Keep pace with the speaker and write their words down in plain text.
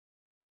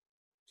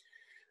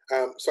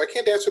So I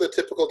can't answer the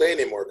typical day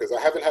anymore because I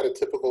haven't had a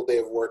typical day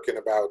of work in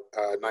about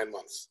 9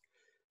 months.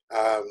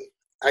 Um,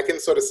 I can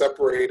sort of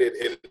separate it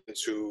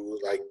into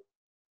like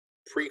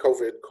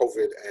pre-COVID,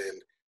 COVID,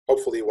 and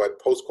hopefully what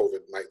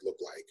post-COVID might look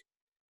like.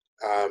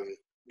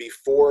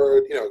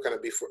 Before, kind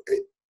of before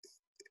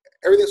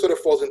everything sort of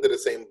falls into the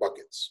same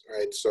buckets,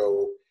 right?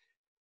 So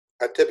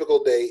a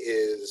typical day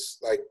is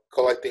like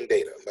collecting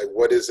data. Like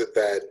what is it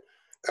that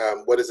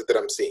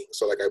I'm seeing?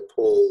 So like I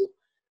pull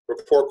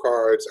report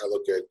cards, I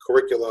look at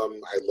curriculum,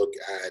 I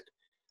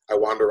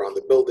wander around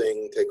the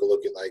building, take a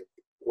look at like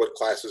what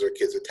classes are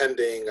kids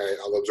attending.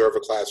 I'll observe a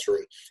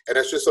classroom, and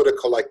that's just sort of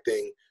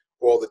collecting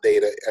all the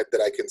data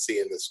that I can see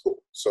in the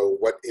school. So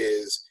what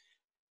is,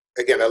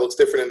 again, that looks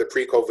different in the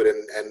pre-COVID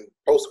and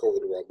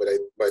post-COVID world, but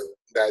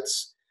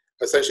that's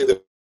essentially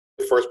the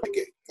first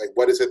gig. Like,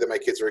 what is it that my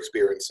kids are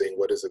experiencing?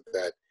 What is it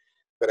that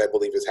I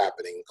believe is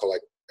happening?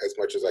 Collect as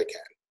much as I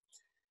can.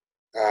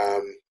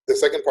 The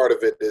second part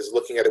of it is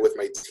looking at it with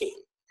my team,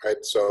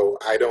 right? So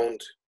I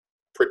don't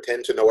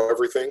pretend to know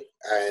everything,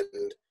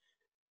 and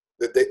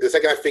the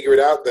second I figure it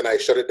out, then I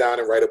shut it down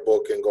and write a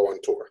book and go on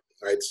tour,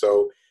 right?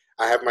 So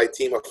I have my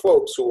team of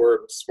folks who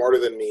are smarter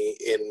than me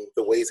in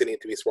the ways they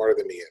need to be smarter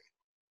than me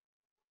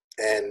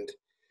in, and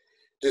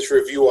just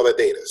review all the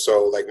data.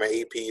 So like my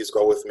APs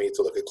go with me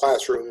to look at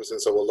classrooms, and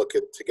so we'll look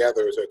at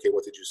together. So okay,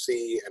 what did you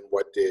see, and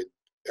what do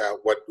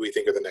we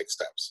think are the next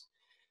steps?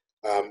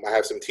 I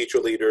have some teacher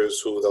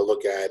leaders who they'll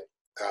look at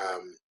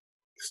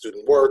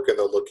student work, and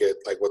they'll look at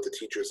like what the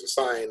teachers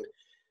assigned.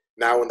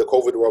 Now in the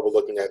COVID world, we're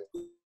looking at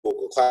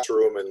Google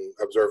Classroom and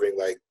observing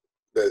like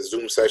the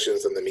Zoom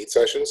sessions and the Meet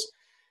sessions.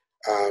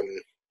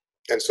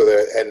 And so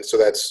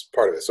that's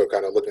part of it. So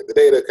kind of looking at the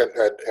data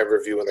and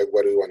reviewing like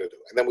what do we want to do,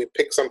 and then we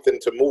pick something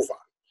to move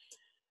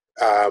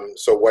on.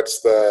 So what's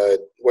the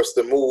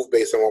move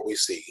based on what we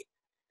see,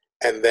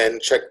 and then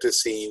check to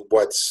see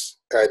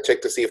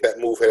if that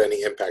move had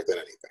any impact on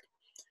anything.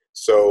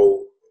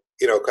 So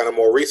kind of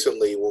more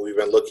recently, what we've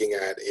been looking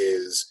at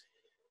is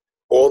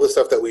all the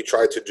stuff that we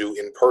tried to do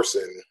in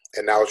person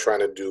and now trying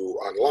to do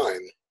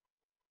online.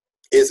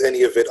 Is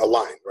any of it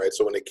aligned, right?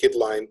 So when a kid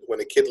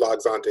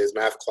logs onto his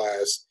math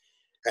class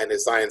and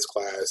his science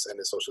class and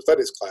his social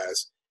studies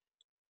class,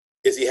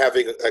 is he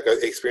having like an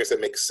experience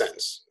that makes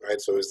sense,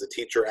 right? So is the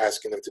teacher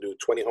asking them to do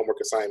 20 homework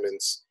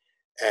assignments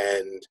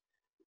and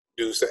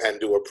do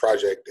a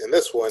project in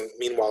this one?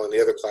 Meanwhile, in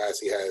the other class,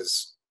 he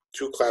has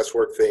 2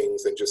 classwork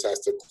things and just has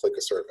to click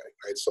a survey,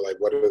 right? So like,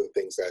 what are the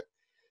things that,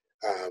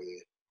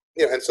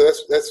 and so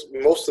that's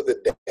most of the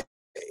day.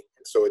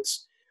 So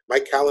my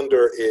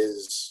calendar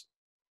is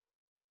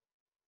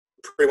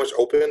pretty much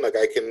open. Like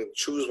I can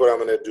choose what I'm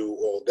going to do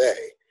all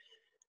day.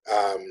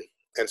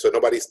 And so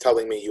nobody's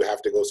telling me you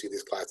have to go see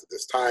this class at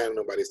this time.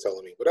 Nobody's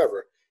telling me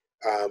whatever.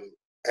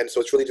 And so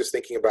it's really just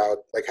thinking about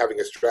like having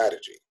a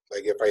strategy.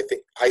 Like if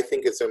I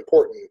think it's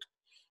important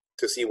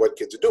to see what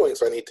kids are doing,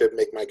 so I need to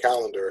make my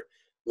calendar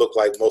look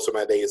like most of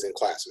my day is in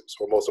classes,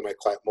 or most of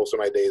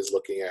my day is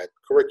looking at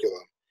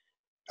curriculum,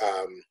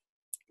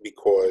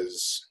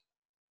 because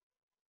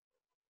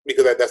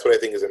that's what I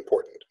think is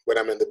important. When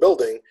I'm in the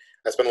building,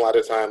 I spend a lot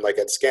of time like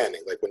at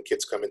scanning. Like when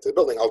kids come into the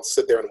building, I'll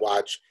sit there and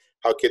watch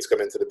how kids come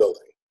into the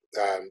building,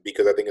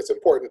 because I think it's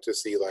important to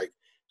see like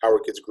how are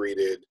kids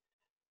greeted.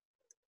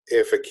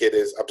 If a kid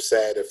is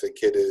upset, if the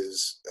kid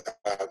is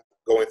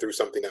going through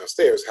something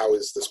downstairs, how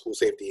is the school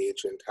safety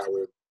agent?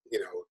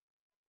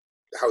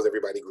 How's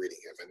everybody greeting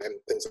him, and then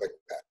things like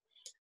that.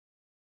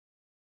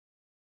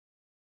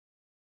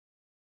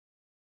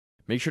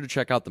 Make sure to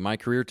check out the My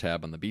Career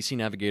tab on the BC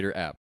Navigator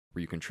app,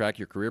 where you can track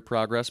your career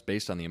progress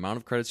based on the amount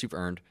of credits you've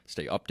earned,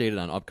 stay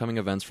updated on upcoming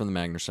events from the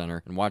Magner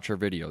Center, and watch our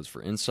videos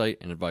for insight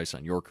and advice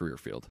on your career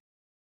field.